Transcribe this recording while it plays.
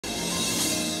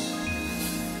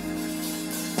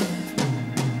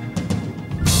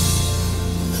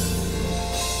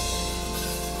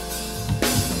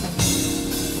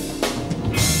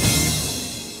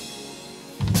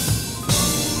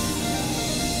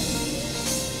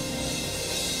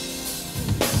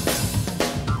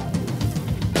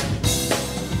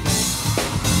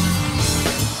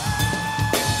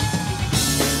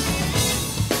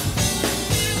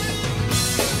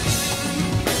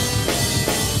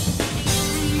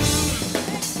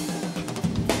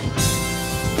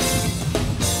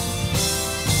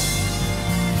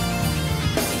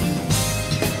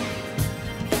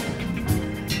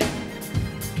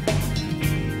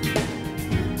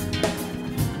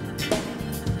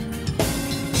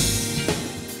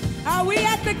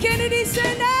the Kennedy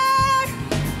Center.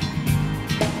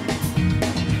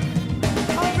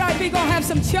 All right, we're going to have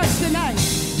some church tonight.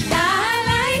 I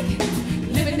like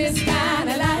living this kind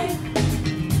of life.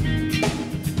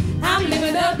 I'm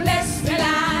living a blessed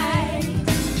life.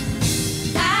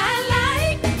 I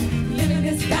like living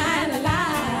this kind of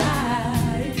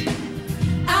life.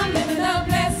 I'm living a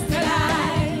blessed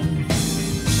life.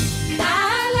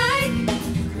 I like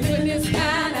living this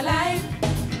kind of life.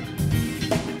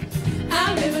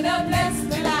 I'm living a blessed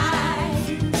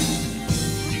life.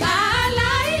 I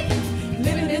like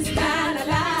living this kind of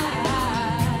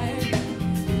life.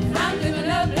 I'm living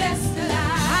a blessed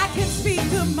life. I can speak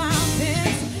to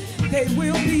mountains, they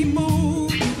will be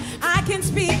moved. I can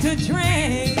speak to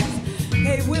dreams,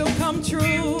 they will come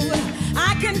true.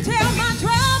 I can tell my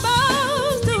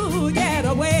troubles to get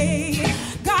away.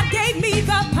 God gave me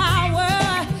the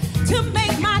power to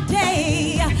make my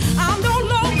day. I'm no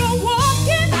longer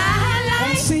walking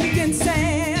on sinking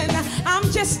sand. I'm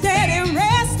just steady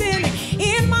resting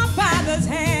in my Father's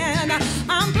hand.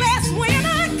 I'm blessed when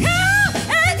I come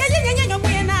and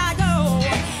when I go.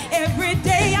 Every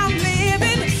day I'm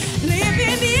living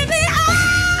in the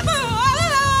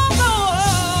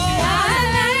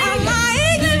I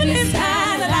like living this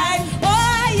kind of life.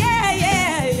 Oh yeah,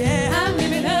 yeah, yeah. I'm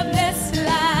living a blessed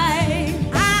life.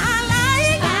 I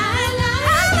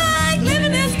like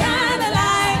living this kind of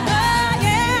life. Oh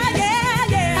yeah, yeah,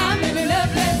 yeah. I'm living a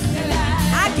blessed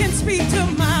life. I can speak to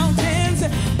mountains,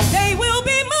 they will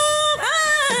be moved.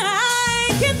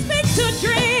 I can speak to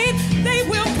dreams, they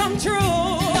will come true.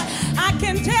 I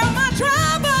can tell my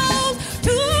troubles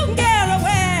to get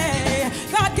away.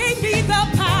 God gave me the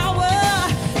power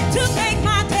to make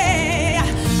my day.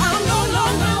 I'm no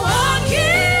longer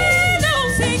walking on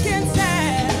sinking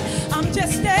sand. I'm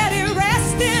just steady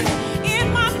resting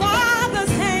in my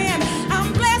Father's hand.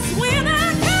 I'm blessed when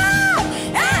I come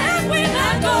and when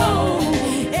I go.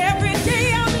 Every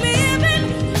day I'm living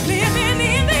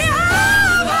in the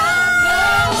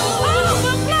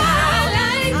overflow. I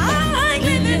like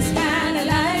living this kind of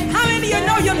life. How many of you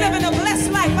know you're living a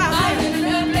blessed life out there?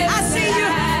 I see you.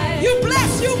 You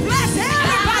bless,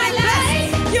 everybody bless.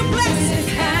 You bless.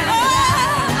 Oh,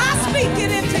 I speak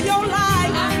it into your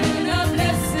life. I'm living a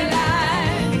blessed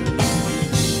life.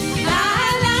 I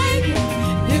like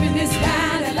living this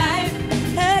kind of life.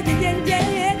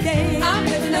 I'm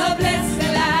living a blessed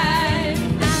life.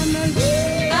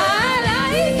 I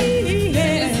like living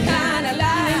this kind of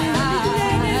life.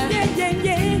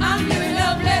 I'm living a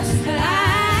blessed life.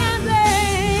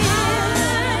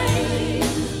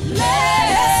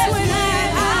 Blessed when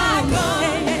I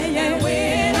come and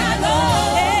when I go.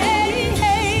 Every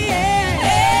day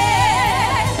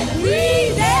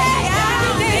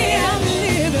I'm living. I like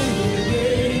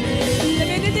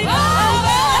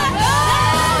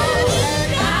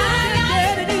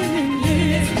living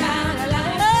this kind of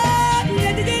life.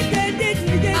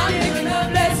 I'm living a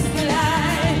blessed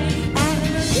life.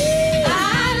 I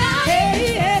like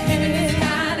living this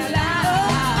kind of life.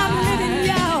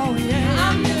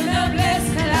 I'm living a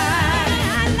blessed life.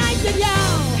 I like it,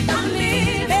 y'all. I'm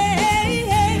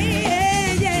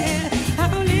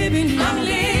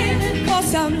living,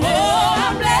 'cause I'm blessed.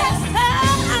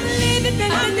 I'm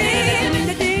living, I'm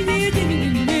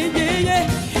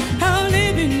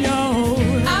living, y'all.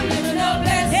 I'm living a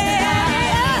blessed life.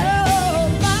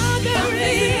 Father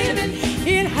living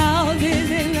in houses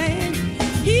and land.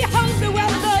 He holds the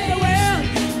wealth of the world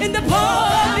in the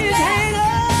palm of his hand.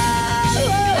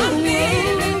 I'm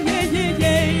living,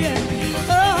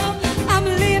 oh, I'm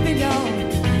living, y'all.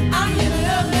 I'm living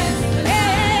a blessed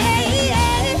life.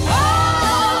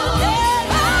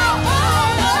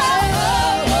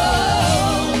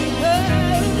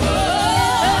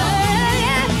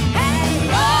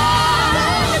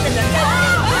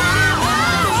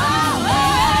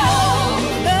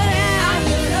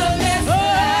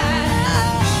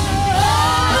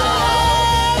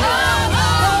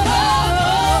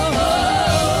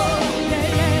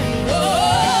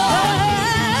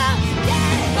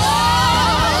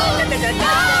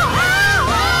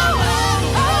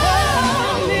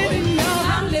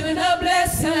 I'm living a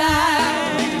blessed life.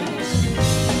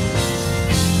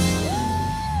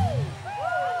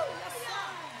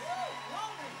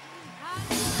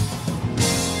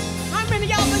 How many of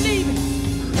y'all believe it?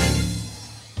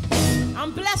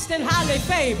 I'm blessed and highly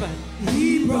favored.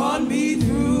 He brought me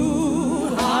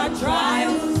through hard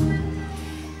trials.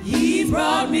 He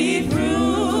brought me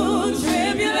through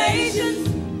tribulations.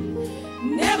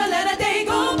 Never let a day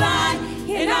go by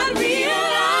and not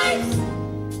realize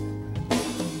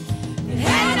it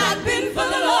had not been for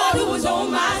the Lord who was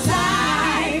on my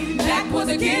side. Back was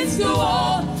against the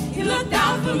wall. It looked looked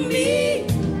out for me.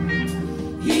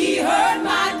 He heard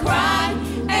my cry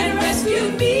and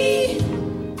rescued me.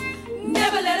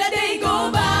 Never let a day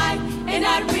go by and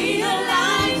I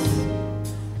realize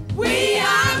we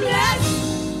are blessed.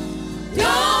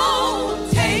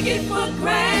 Don't take it for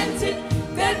granted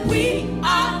that we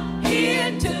are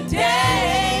here today.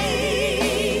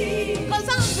 'Cause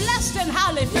I'm blessed and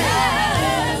highly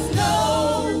favored.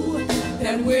 Know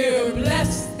that we're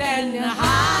blessed and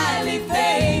highly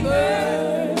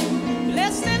favored.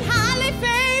 Blessed and highly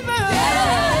favored.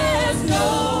 Yes,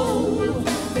 know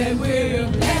that we're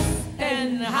blessed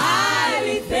and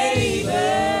highly favored.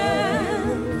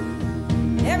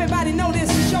 Everybody know this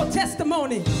is your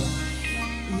testimony.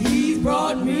 He's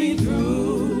brought me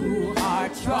through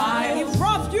hard trials. He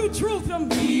brought you through from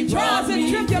trials and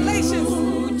tribulations.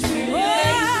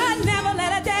 Never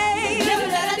let a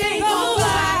day go by.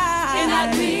 And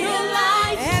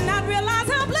I realize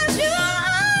how blessed you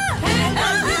are. And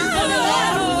I'm the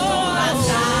Lord on my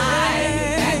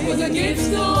side. That was against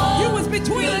the wall. You was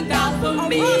between a rock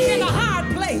and a hard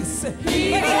place. He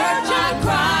heard my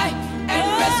cry and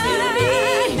rescued me.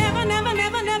 Never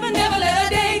let a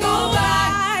day go by.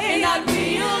 And I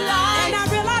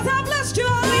realize how blessed you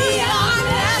are. We are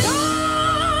blessed.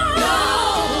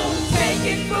 Don't take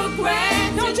it for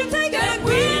granted. Don't you take it for granted.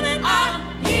 We are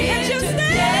here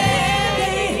today.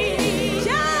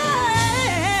 Just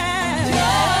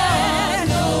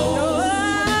know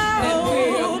that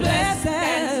we're blessed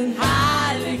and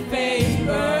highly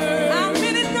favored. How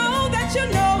many know that you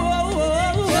know?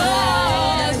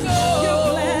 Just know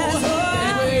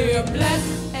that we're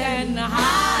blessed and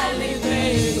highly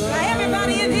favored. Now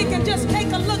everybody in here can just take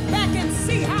a look back and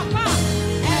see how far.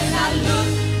 As I look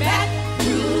back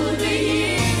through the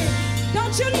years,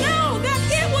 don't you know that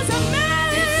it was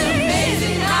amazing? It's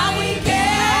amazing how we gave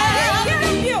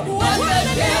you what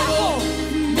the devil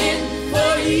meant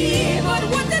for evil. But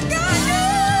what did God do?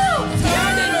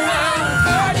 Turn it around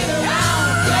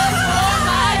just for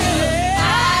my good.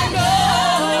 I know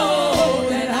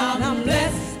that I'm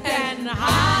blessed and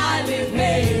highly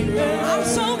favored. I'm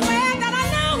so glad that I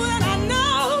know what I know.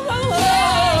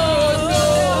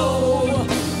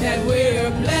 That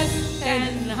we're blessed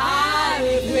and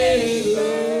highly favored.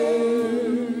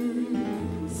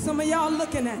 Some of y'all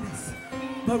looking at us,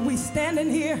 but we standing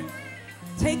here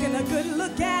taking a good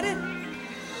look at it.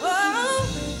 Oh,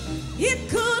 it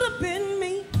could have been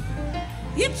me.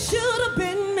 It should have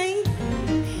been me.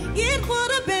 It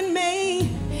would have been me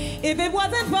if it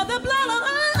wasn't for the blood.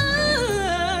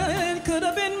 It could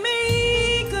have been me.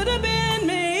 Could have been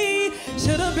me.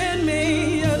 Should have been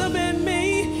me. Should have been me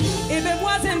if it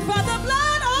wasn't for the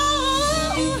blood.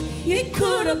 Oh, it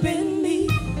could have been me.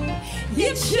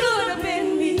 It should have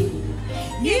been me.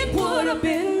 It would have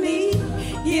been me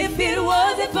if it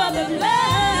wasn't for the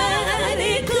blood.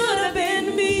 It could have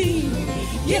been me.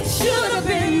 It should have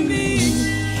been me.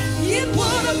 It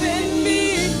would have been me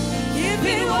if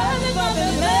it wasn't for the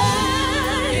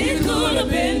blood. It could have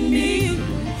been me.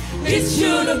 It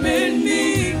should have been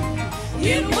me.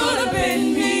 It would have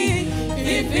been me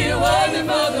if it wasn't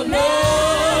for the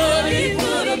blood. It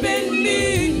could have been me.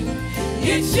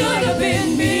 It should have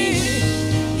been me.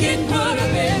 It would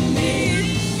have been me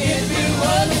if it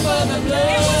wasn't for the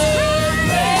blood.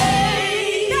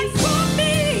 That caught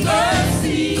me.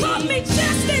 Mercy. Caught me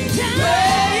just in time.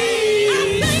 I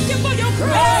thank you for your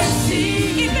mercy.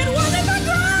 If it wasn't for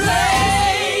grace,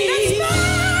 that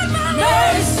spared my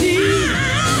mercy. I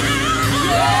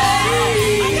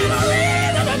got a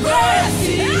reason to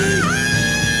mercy.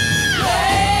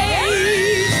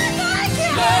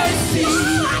 Mercy.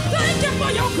 I thank you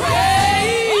for your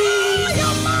grace. Oh,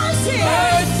 your mercy.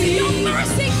 Your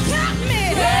mercy kept me.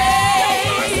 Your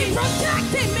mercy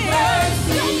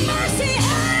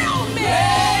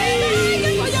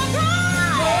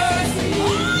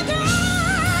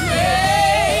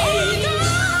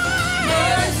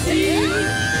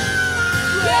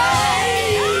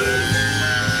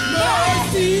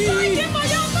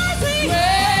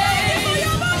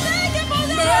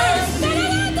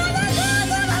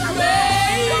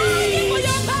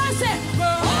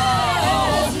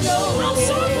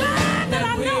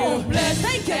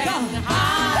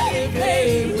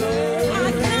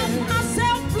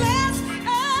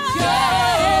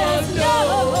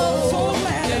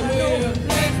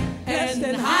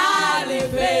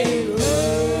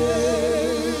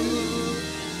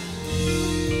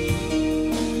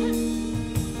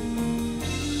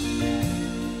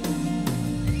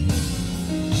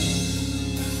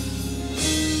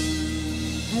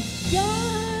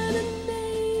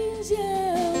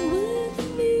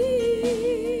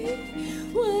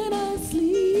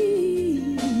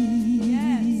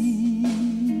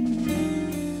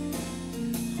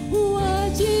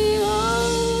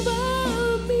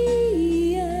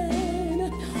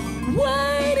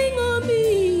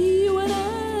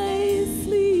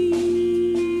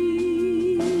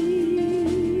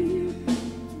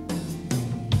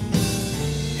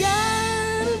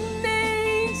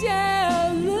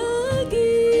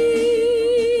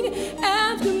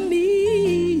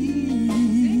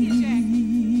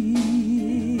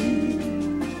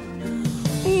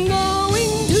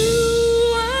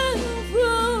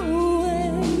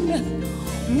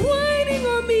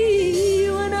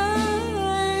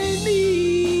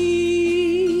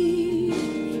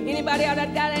angel, I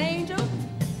got an angel.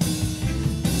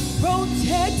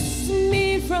 Protects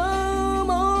me from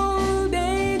all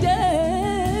dangers,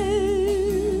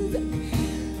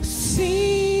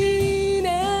 seen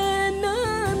and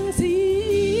unseen,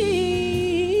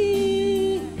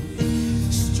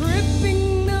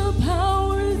 stripping the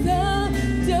powers of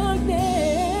darkness.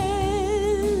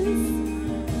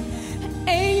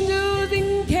 Angels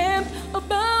encamp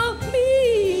about me,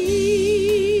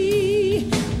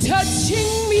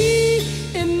 touching me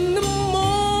in the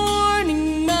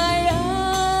morning, my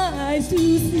eyes to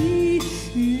see.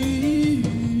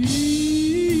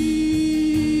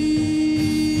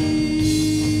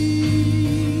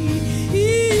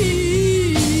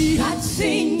 Got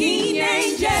singing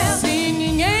angels,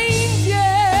 singing angels.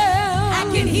 I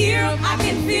can hear them, I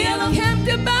can feel them, camped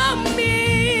about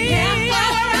me, camped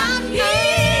all around me.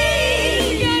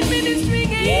 Got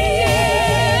ministering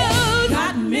angels,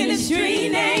 got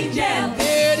ministering angels.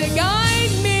 There to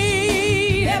guide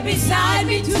me, they're beside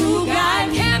me to guide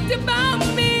me, camped about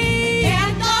me,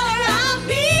 camped all around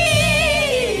me.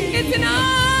 It's an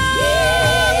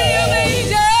army of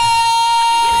angels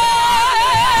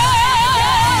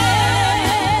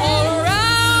all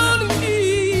around me.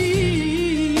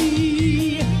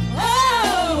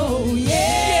 Oh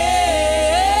yeah,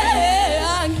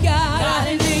 I got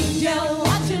an angel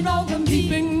watching over me,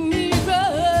 keeping me from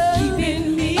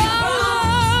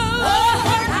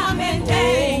hurt, harm, and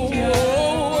danger.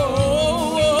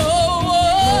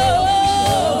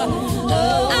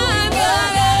 I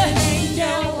got an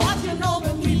angel watching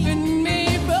over me, keeping me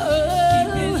from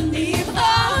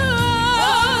hurt,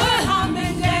 harm,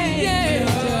 and danger.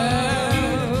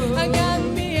 I got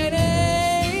me an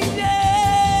angel.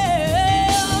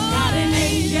 Got an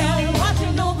angel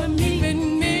watching over me,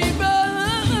 keeping me from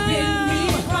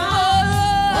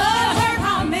hurt,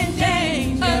 harm, and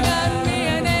danger. I got me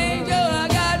an angel. I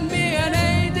got me an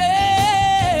angel.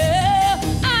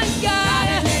 I got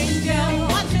an angel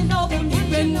watching over me,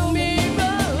 keeping me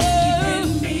from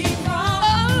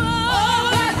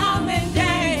hurt, harm, and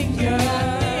danger.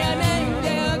 Got me an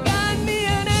angel. I got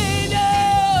an angel.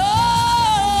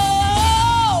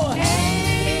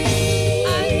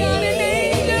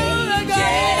 I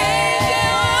got an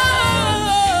angel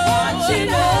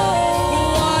watching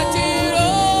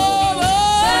over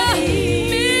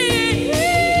me.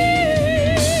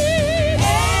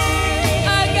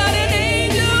 I got an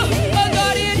angel, a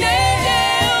guardian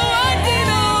angel watching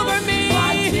over me.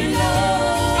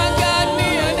 I got me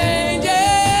an angel.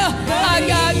 I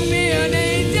got me an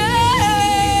angel.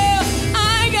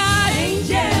 I got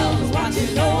angels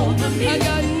watching over me. I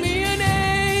got me an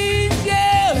angel,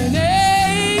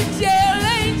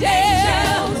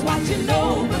 angels watching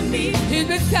over me. He's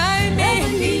beside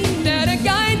me, there to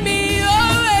guide me. Oh,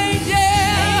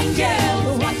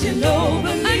 angels watching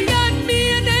over me. I got me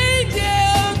an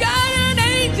angel, got an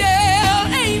angel,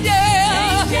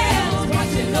 angels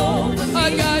watching over me. I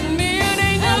got me an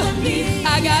angel,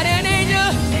 I got an angel,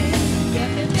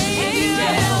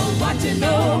 angels watching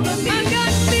over me. I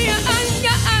got me, I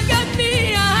got me,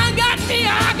 I got me,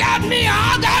 I got me,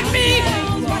 I got me,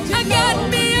 I got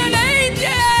me an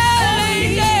angel,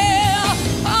 angel.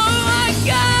 Oh, I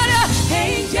got an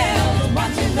angel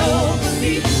watching over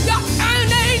me. Got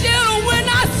an angel when I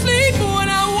sleep, when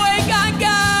I wake. I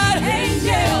got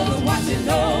angels watching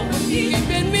over me,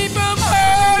 keeping me from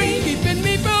hurt, keeping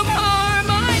me from harm.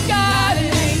 I got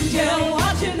an angel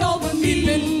watching over me,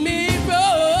 keeping me from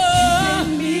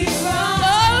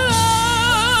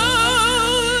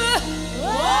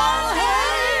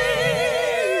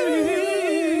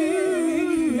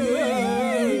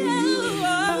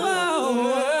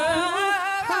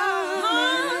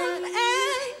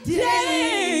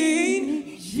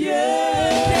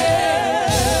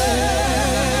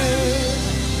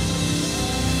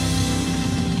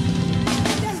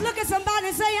Just look at somebody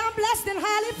and say, I'm blessed and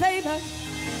highly favored.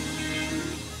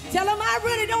 Tell them I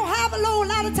really don't have a whole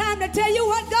lot of time to tell you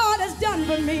what God has done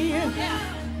for me.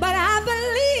 But I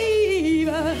believe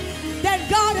that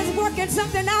God is working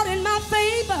something out in my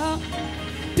favor.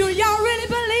 Do y'all really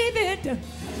believe it?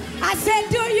 I said,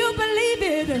 do you believe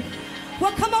it?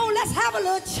 Well, come on, let's have a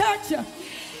little church.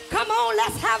 Come on,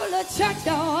 let's have a little church,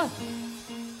 y'all.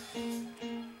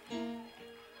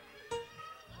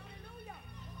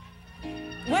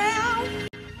 Well,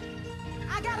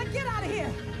 I gotta get out of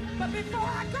here. But before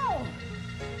I go,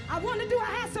 I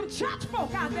had some church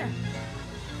folk out there.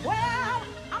 Well,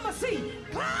 I'ma see.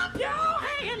 Clap your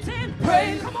hands and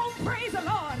praise. Come on, praise the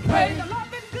Lord. Praise. The Lord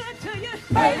been good to you.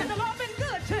 Praise. And the Lord been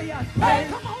good to you. Praise.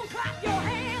 Come on, clap your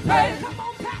hands. Praise. Come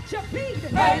on, pat your feet.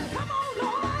 Praise. Come on,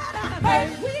 Lord.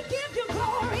 Praise. We give you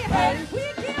glory. Praise. We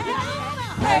give you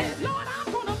honor. Praise. Lord,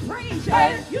 praise you.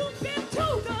 Hey. You've been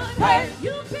too good. Hey.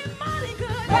 You've been mighty good.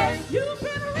 Hey. You've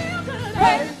been real good.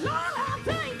 Hey. Lord, I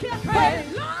thank you. Hey.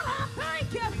 Lord, I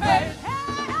thank you. Hey. Hey.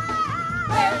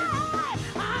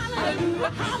 Hallelujah.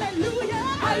 Hallelujah.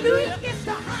 Hallelujah. It's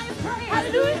the highest praise.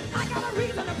 Hallelujah. I got a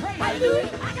reason to praise. Hallelujah.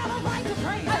 I got a right to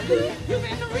praise. Hallelujah. You've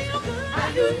been real good.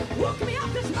 Hallelujah. Woke me up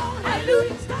this morning.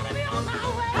 Hallelujah. Started me on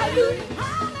my way. Hallelujah.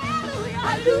 Hallelujah.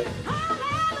 Hallelujah.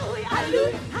 Hallelujah. Hallelujah.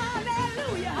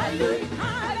 Hallelujah. Hallelujah.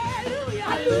 Hallelujah. Hallelujah.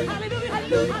 Hallelujah.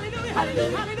 Hallelujah. Hallelujah.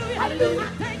 Hallelujah. Hallelujah. I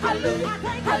thank you. I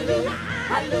thank you.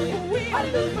 Hallelujah. We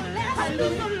bless the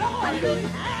Lord.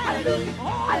 Hallelujah.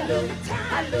 All the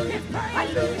time. His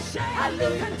praise shall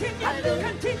continue.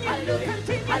 Continue.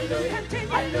 Continue.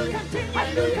 Continue.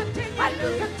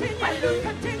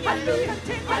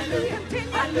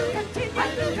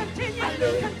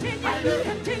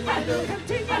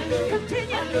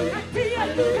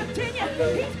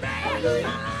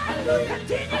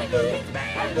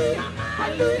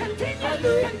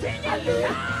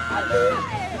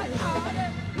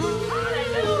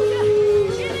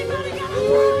 Hallelujah. Anybody got a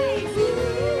praise?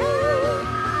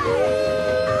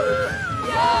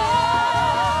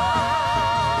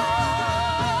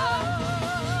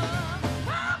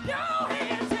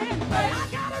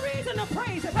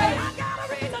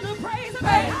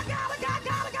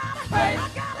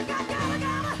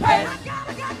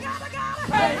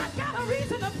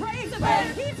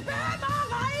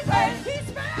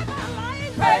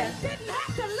 Didn't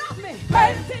have to love me.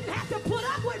 Didn't have to put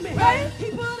up with me.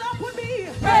 He put up with me.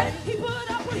 He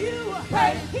put up with you.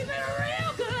 He's been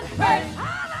real good.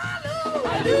 Hallelujah.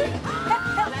 Hallelujah.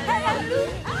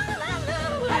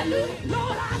 Hallelujah.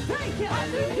 Lord, I thank you.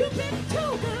 You've been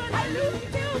too good.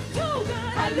 Too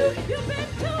good. You've been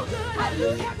too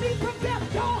good. Kept me from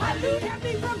death, door. Kept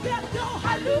me from death, door.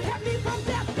 Kept me from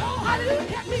death, door.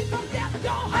 Kept me from death,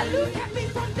 door. Kept me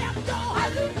from death, door.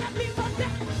 Kept me from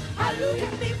death. Kept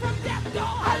me from death,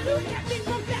 door. Kept me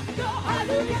from death,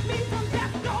 door. Kept me from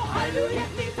death, door.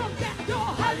 Kept me from death,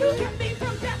 door. Kept me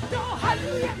from death, door.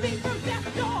 Kept me from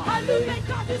death, door. Thank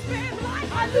God you spared my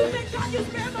life. Thank God you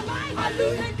spared my life.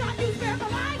 Thank God you spared my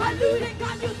life. Thank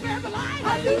God you spared my life.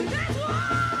 That's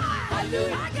why I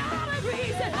got a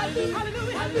reason. Hallelujah.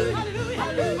 Hallelujah. Hallelujah.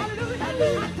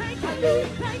 Hallelujah. I thank you.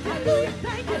 Thank you.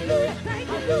 Thank you. Thank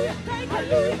you.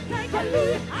 Thank you. Thank you.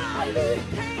 I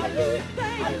can't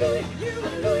thank you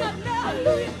enough. I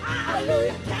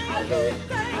can't thank you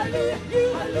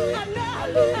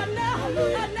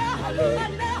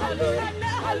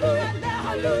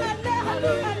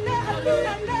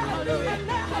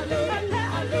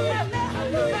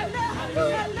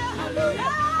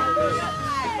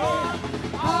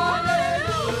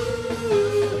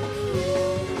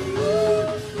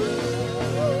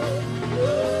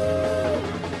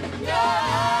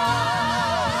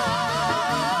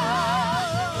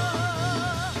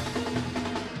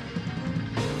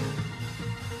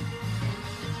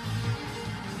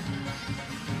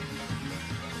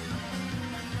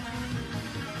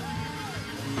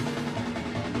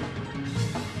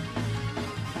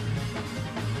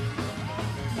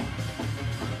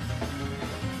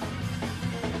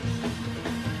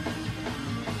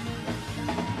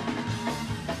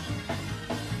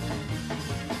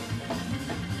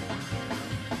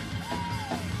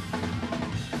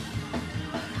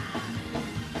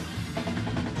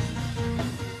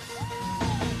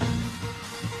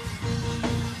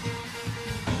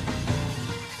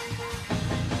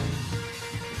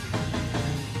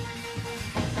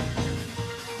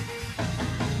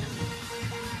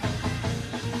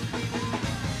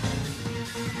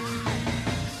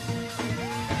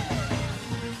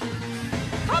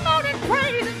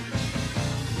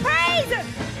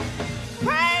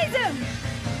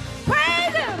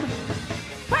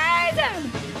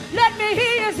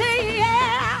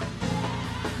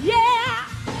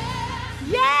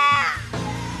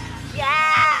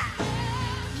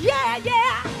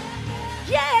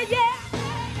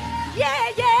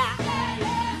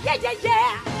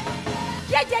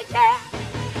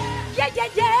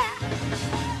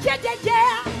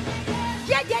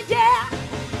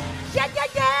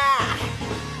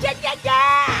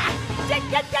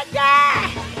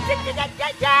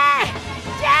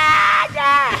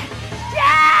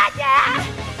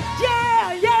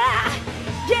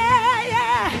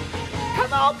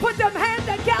Come on, put them hands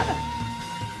together.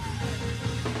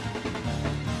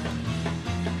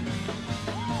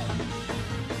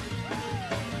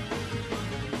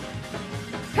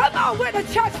 Come on, where the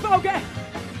church folk at?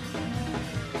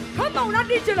 Come on, I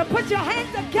need you to put your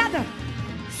hands together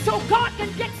so God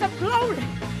can get some glory.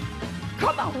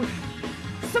 Come on.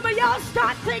 Some of y'all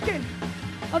start thinking,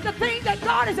 of the things that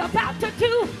God is about to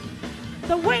do,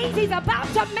 the ways he's about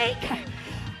to make,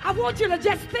 I want you to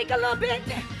just think a little bit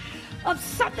of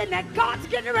something that God's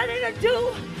getting ready to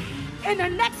do in the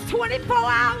next 24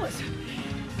 hours.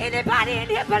 Anybody in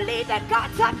here believe that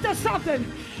God's up to something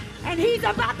and he's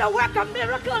about to work a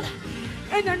miracle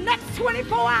in the next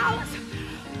 24 hours?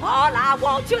 All I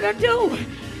want you to do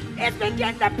is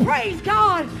begin to praise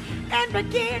God and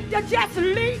begin to just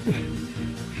leap.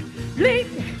 Leap.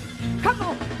 Come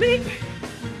on, leap.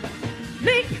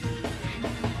 Leap.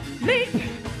 Leap.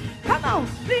 Come on,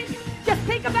 leap. Just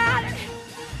think about it.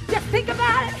 Just think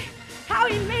about it. How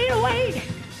he made a way.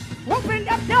 Opened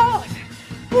up doors.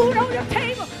 Food on your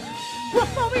table.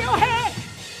 Roof over your head.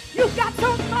 You got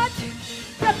so much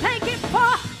to thank him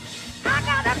for. I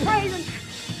gotta praise him.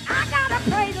 I gotta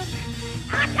praise him.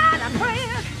 I gotta praise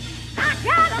him. I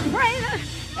gotta praise him.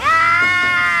 Yeah,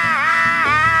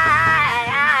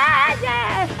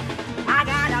 yeah. I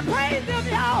gotta praise him,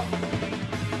 y'all.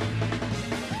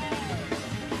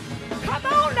 Come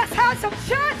on, let's have some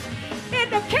church in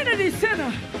the Kennedy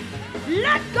Center.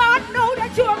 Let God know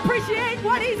that you appreciate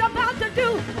what he's about to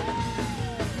do.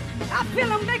 I feel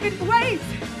him making waves.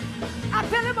 I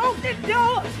feel him opening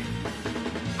doors.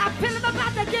 I feel him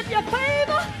about to give you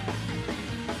favor.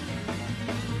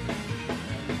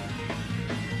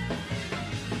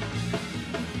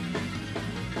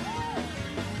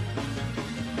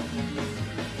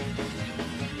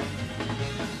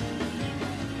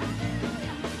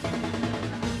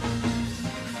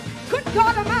 Good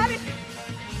God Almighty.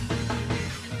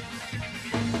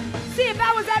 See, if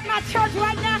I was at my church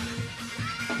right now,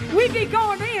 we'd be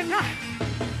going in now.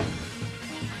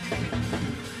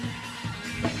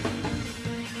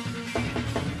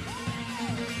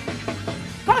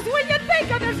 Because when you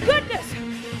think of his goodness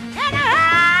and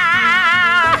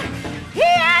he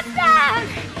has done,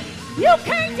 you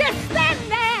can't just stand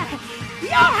there.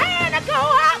 Your hand will go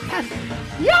up.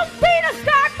 Your feet will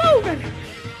start moving.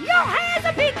 Your hands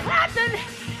will be clapping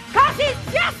because he's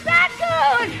just that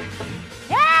good.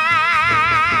 Yeah!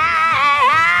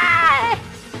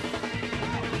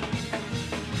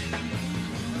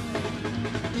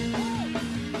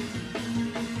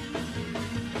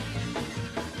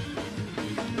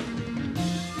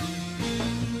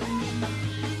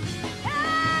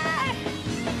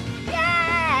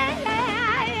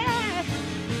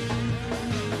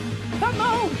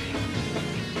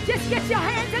 Just get your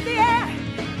hands in the air.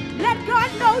 Let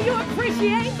God know you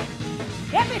appreciate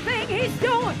everything he's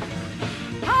doing.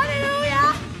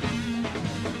 Hallelujah.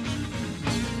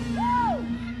 Woo.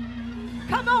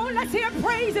 Come on, let's hear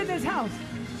praise in this house.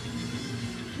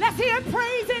 Let's hear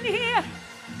praise in here.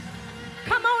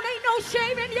 Come on, ain't no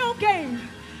shame in your game.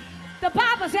 The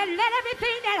Bible said, let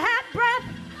everything that hath breath,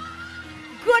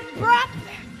 good breath,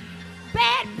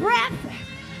 bad breath,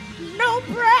 no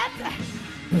breath,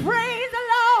 praise the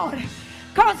Lord,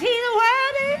 because he's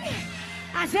worthy.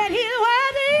 I said he's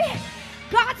worthy.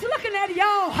 God's looking at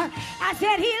y'all. I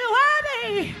said he's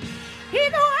worthy.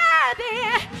 He's worthy.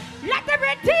 Let the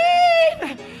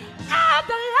redeemed of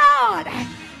the Lord,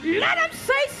 let him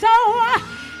say so.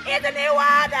 Isn't he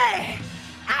worthy?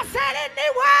 I said, isn't he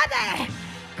worthy?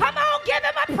 Come on, give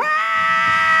him a praise.